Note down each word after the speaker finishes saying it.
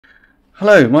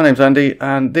Hello, my name's Andy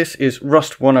and this is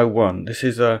Rust 101. This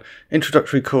is an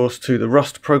introductory course to the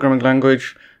Rust programming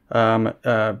language aimed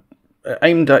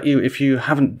at you if you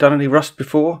haven't done any Rust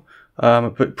before,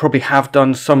 but probably have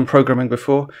done some programming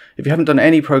before. If you haven't done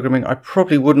any programming, I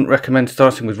probably wouldn't recommend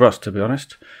starting with Rust, to be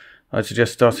honest. I'd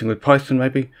suggest starting with Python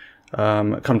maybe,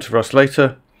 come to Rust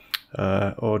later,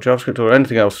 or JavaScript or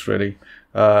anything else really.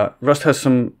 Rust has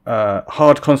some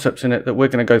hard concepts in it that we're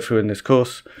going to go through in this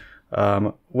course.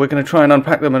 We're going to try and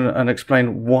unpack them and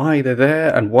explain why they're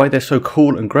there and why they're so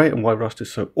cool and great and why Rust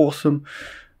is so awesome.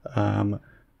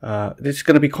 This is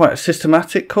going to be quite a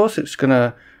systematic course. It's going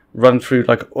to run through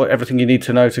like everything you need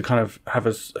to know to kind of have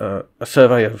a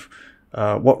survey of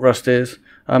what Rust is.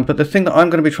 But the thing that I'm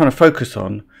going to be trying to focus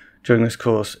on during this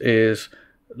course is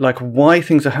like why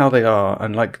things are how they are,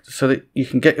 and like so that you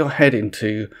can get your head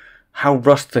into how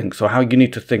Rust thinks, or how you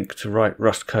need to think to write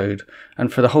Rust code,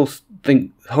 and for the whole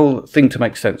thing to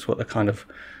make sense, what the kind of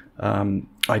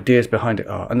ideas behind it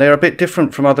are. And they're a bit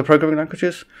different from other programming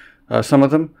languages, some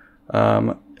of them.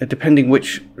 Depending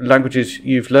which languages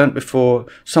you've learnt before,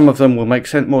 some of them will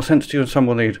make more sense to you and some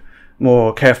will need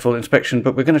more careful inspection,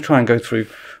 but we're going to try and go through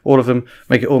all of them,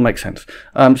 make it all make sense.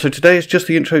 So today is just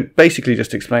the intro, basically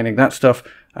just explaining that stuff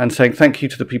and saying thank you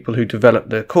to the people who developed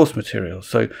the course material.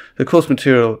 So the course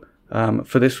material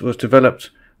for this was developed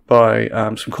by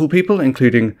some cool people,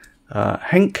 including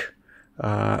Henk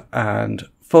and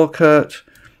Volkert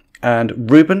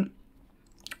and Ruben.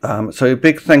 So a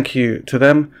big thank you to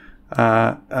them.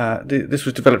 This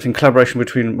was developed in collaboration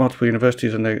between multiple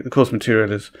universities, and the course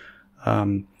material is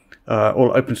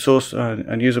all open source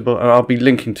and usable. And I'll be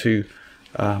linking to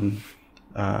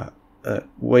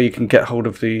where you can get hold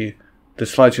of the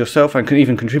slides yourself and can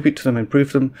even contribute to them,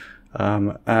 improve them.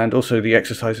 And also the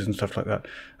exercises and stuff like that.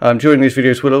 During these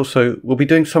videos we'll be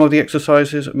doing some of the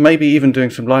exercises, maybe even doing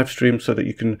some live streams so that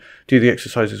you can do the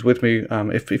exercises with me.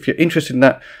 If you're interested in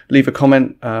that, leave a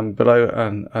comment below,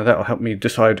 and that'll help me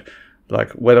decide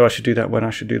like whether I should do that, when I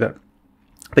should do that.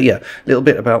 But yeah, a little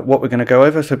bit about what we're going to go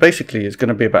over. So basically it's going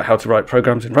to be about how to write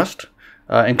programs in Rust,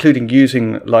 including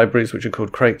using libraries which are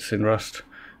called crates in Rust,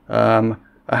 how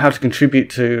to contribute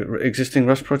to existing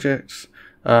Rust projects,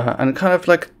 and kind of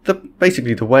like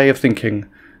basically the way of thinking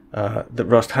that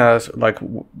Rust has, like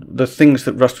the things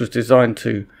that Rust was designed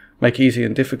to make easy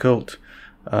and difficult,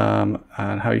 and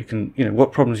how you can,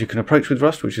 what problems you can approach with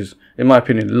Rust, which is, in my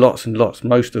opinion, lots and lots.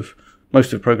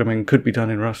 Most of programming could be done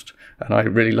in Rust, and I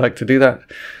really like to do that.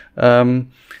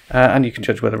 And you can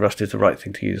judge whether Rust is the right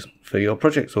thing to use for your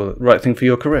projects or the right thing for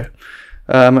your career.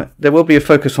 There will be a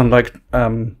focus on like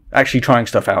actually trying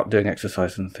stuff out, doing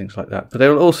exercises and things like that. But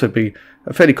there will also be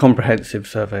a fairly comprehensive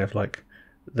survey of like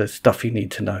the stuff you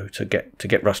need to know to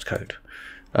get Rust code.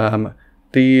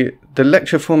 The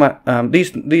lecture format,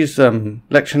 these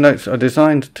lecture notes are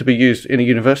designed to be used in a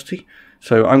university,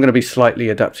 so I'm going to be slightly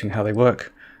adapting how they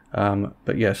work.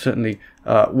 But yeah, certainly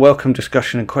welcome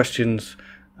discussion and questions,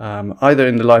 either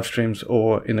in the live streams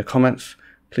or in the comments.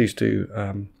 Please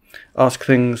do ask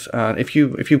things. If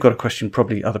you've got a question,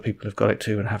 probably other people have got it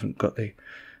too and haven't got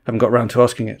around to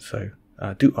asking it. So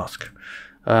do ask.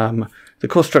 The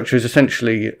course structure is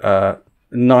essentially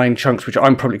 9 chunks, which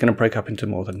I'm probably going to break up into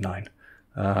more than 9,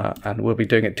 and we'll be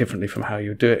doing it differently from how you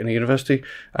would do it in a university.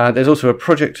 There's also a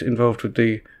project involved with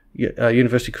the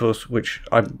university course, which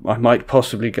I might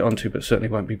possibly get onto, but certainly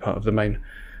won't be part of the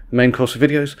main course of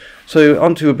videos. So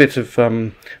onto a bit of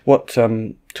what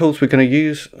tools we're going to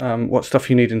use, what stuff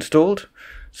you need installed.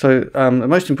 So the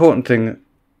most important thing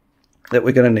that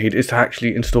we're going to need is to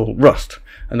actually install Rust,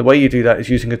 and the way you do that is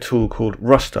using a tool called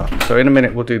Rustup. So in a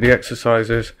minute we'll do the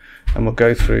exercises and we'll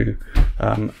go through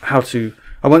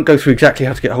I won't go through exactly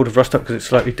how to get hold of Rustup because it's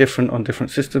slightly different on different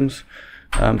systems,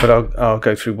 but I'll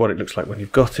go through what it looks like when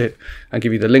you've got it and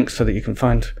give you the links so that you can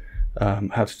find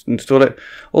how to install it.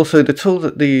 Also, the tool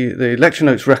that the lecture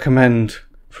notes recommend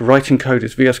for writing code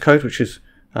is VS Code, which is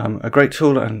a great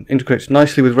tool and integrates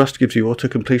nicely with Rust, gives you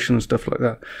auto-completion and stuff like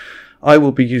that. I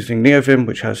will be using NeoVim,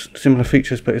 which has similar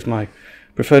features but is my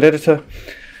preferred editor.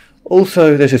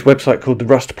 Also, there's this website called the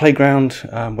Rust Playground,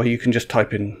 where you can just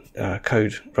type in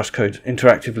Rust code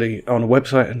interactively on a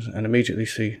website and immediately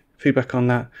see feedback on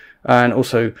that. And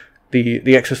also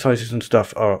the exercises and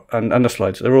stuff and the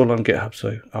slides, they're all on GitHub,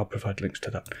 so I'll provide links to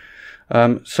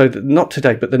that. So not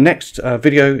today, but the next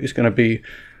video is going to be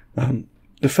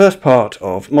the first part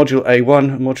of Module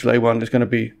A1. Module A1 is going to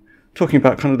be talking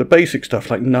about kind of the basic stuff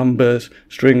like numbers,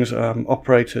 strings,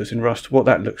 operators in Rust, what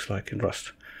that looks like in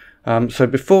Rust. So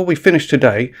before we finish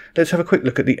today, let's have a quick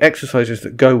look at the exercises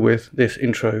that go with this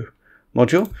intro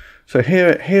module. So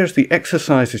here's the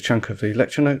exercises chunk of the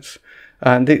lecture notes.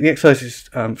 And the exercises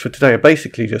for today are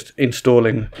basically just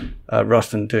installing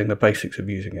Rust and doing the basics of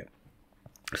using it.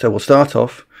 So we'll start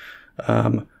off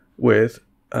with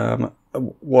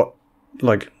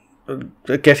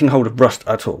getting hold of Rust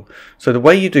at all. So the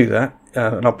way you do that,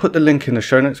 and I'll put the link in the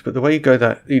show notes, but the way you do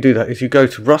that is you go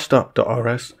to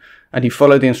rustup.rs and you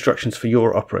follow the instructions for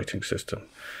your operating system.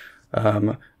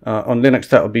 On Linux,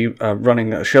 that will be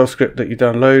running a shell script that you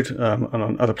download, and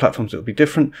on other platforms it will be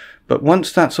different. But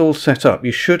once that's all set up,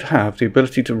 you should have the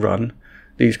ability to run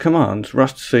these commands,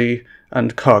 rustc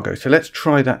and cargo. So let's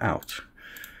try that out.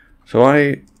 So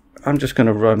I'm just going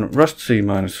to run rustc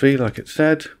 -v like it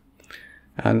said,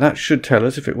 and that should tell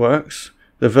us, if it works,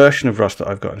 the version of Rust that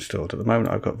I've got installed. At the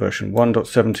moment I've got version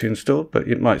 1.70 installed, but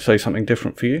it might say something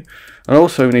different for you. And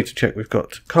also we need to check we've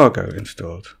got cargo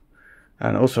installed.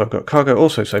 And also I've got cargo,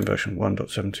 also same version,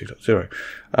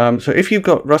 1.70.0. So if you've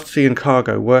got rustc and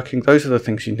cargo working, those are the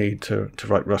things you need to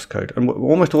write Rust code. And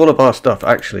almost all of our stuff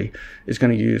actually is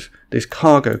going to use this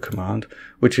cargo command,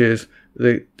 which is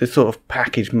the sort of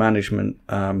package management,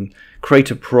 create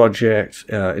a project,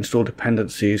 install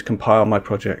dependencies, compile my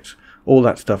project. All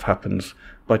that stuff happens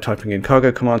by typing in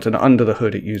cargo commands, and under the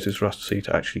hood it uses rustc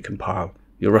to actually compile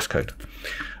your Rust code.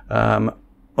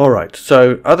 Alright,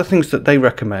 so other things that they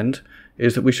recommend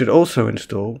is that we should also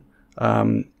install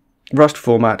Rust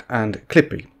format and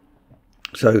Clippy.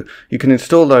 So you can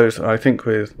install those, I think,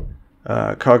 with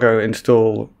cargo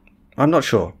install, I'm not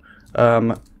sure.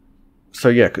 So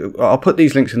yeah, I'll put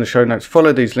these links in the show notes.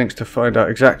 Follow these links to find out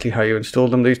exactly how you install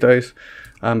them these days.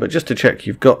 But just to check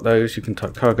you've got those, you can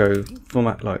type cargo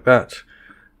format like that,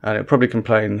 and it'll probably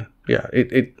complain, yeah,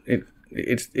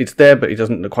 it's there, but it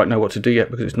doesn't quite know what to do yet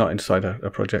because it's not inside a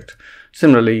project.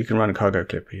 Similarly, you can run a cargo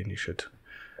Clippy, and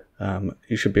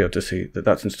you should be able to see that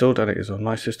that's installed, and it is on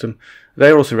my system.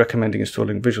 They're also recommending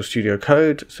installing Visual Studio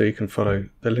Code, so you can follow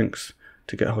the links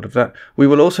to get hold of that. We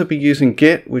will also be using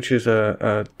Git, which is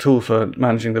a tool for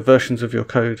managing the versions of your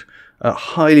code.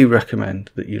 Highly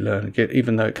recommend that you learn Git,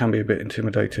 even though it can be a bit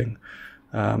intimidating.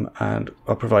 And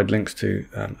I'll provide links to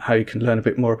how you can learn a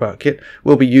bit more about Git.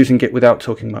 We'll be using Git without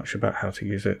talking much about how to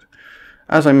use it.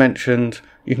 As I mentioned,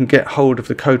 you can get hold of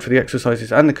the code for the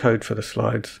exercises and the code for the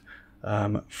slides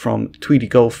from Tweedy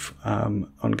Golf on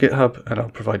GitHub, and I'll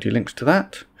provide you links to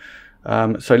that.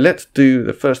 So let's do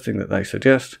the first thing that they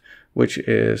suggest, which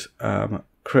is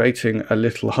creating a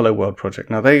little Hello World project.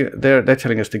 Now they're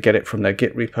telling us to get it from their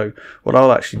Git repo. What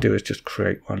I'll actually do is just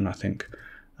create one, I think,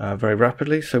 very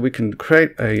rapidly. So we can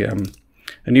create a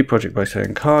new project by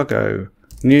saying cargo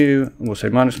new, and we'll say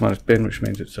 --bin, which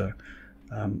means it's a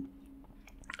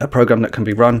program that can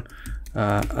be run,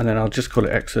 and then I'll just call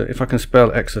it if I can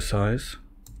spell exercise,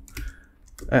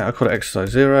 I'll call it exercise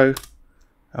 0,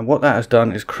 and what that has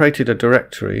done is created a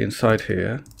directory inside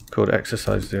here called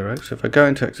exercise 0. So if I go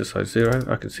into exercise 0,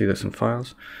 I can see there's some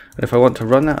files, and if I want to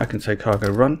run that, I can say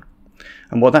cargo run.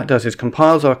 And what that does is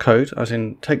compiles our code, as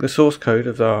in take the source code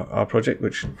of our project,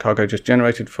 which cargo just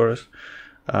generated for us,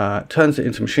 turns it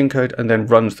into machine code, and then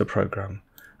runs the program.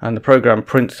 And the program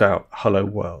prints out Hello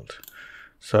World.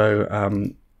 So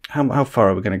how far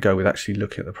are we going to go with actually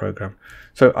looking at the program?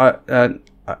 So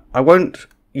I won't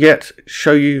yet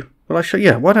show you. Well,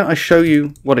 why don't I show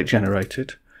you what it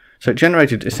generated? So it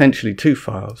generated essentially two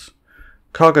files,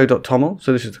 cargo.toml.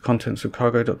 So this is the contents of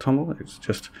cargo.toml. It's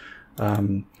just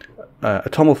a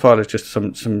TOML file is just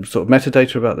some sort of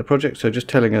metadata about the project. So just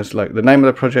telling us like the name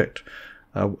of the project,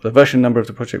 the version number of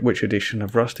the project, which edition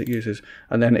of Rust it uses,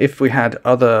 and then if we had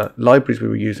other libraries we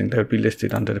were using, they would be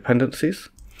listed under dependencies.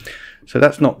 So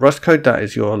that's not Rust code, that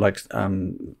is your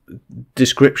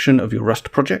description of your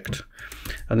Rust project.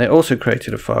 And they also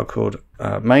created a file called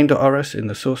main.rs in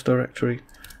the source directory.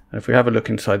 And if we have a look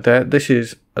inside there, this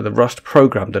is the Rust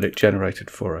program that it generated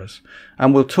for us.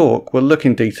 And we'll look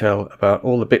in detail about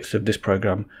all the bits of this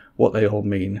program, what they all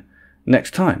mean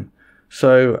next time.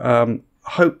 So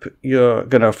hope you're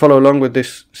going to follow along with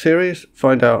this series,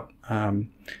 find out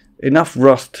enough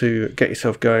Rust to get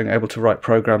yourself going, able to write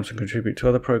programs and contribute to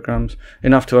other programs,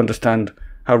 enough to understand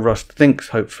how Rust thinks,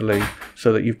 hopefully,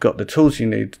 so that you've got the tools you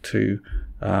need to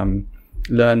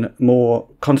learn more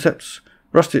concepts.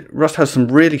 Rust has some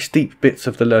really steep bits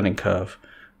of the learning curve,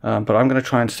 but I'm going to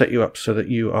try and set you up so that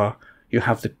you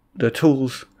have the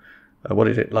tools,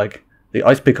 the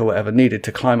ice pick or whatever needed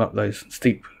to climb up those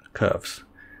steep curves.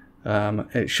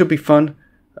 It should be fun.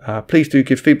 Please do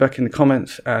give feedback in the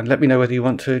comments and let me know whether you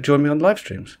want to join me on live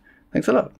streams. Thanks a lot.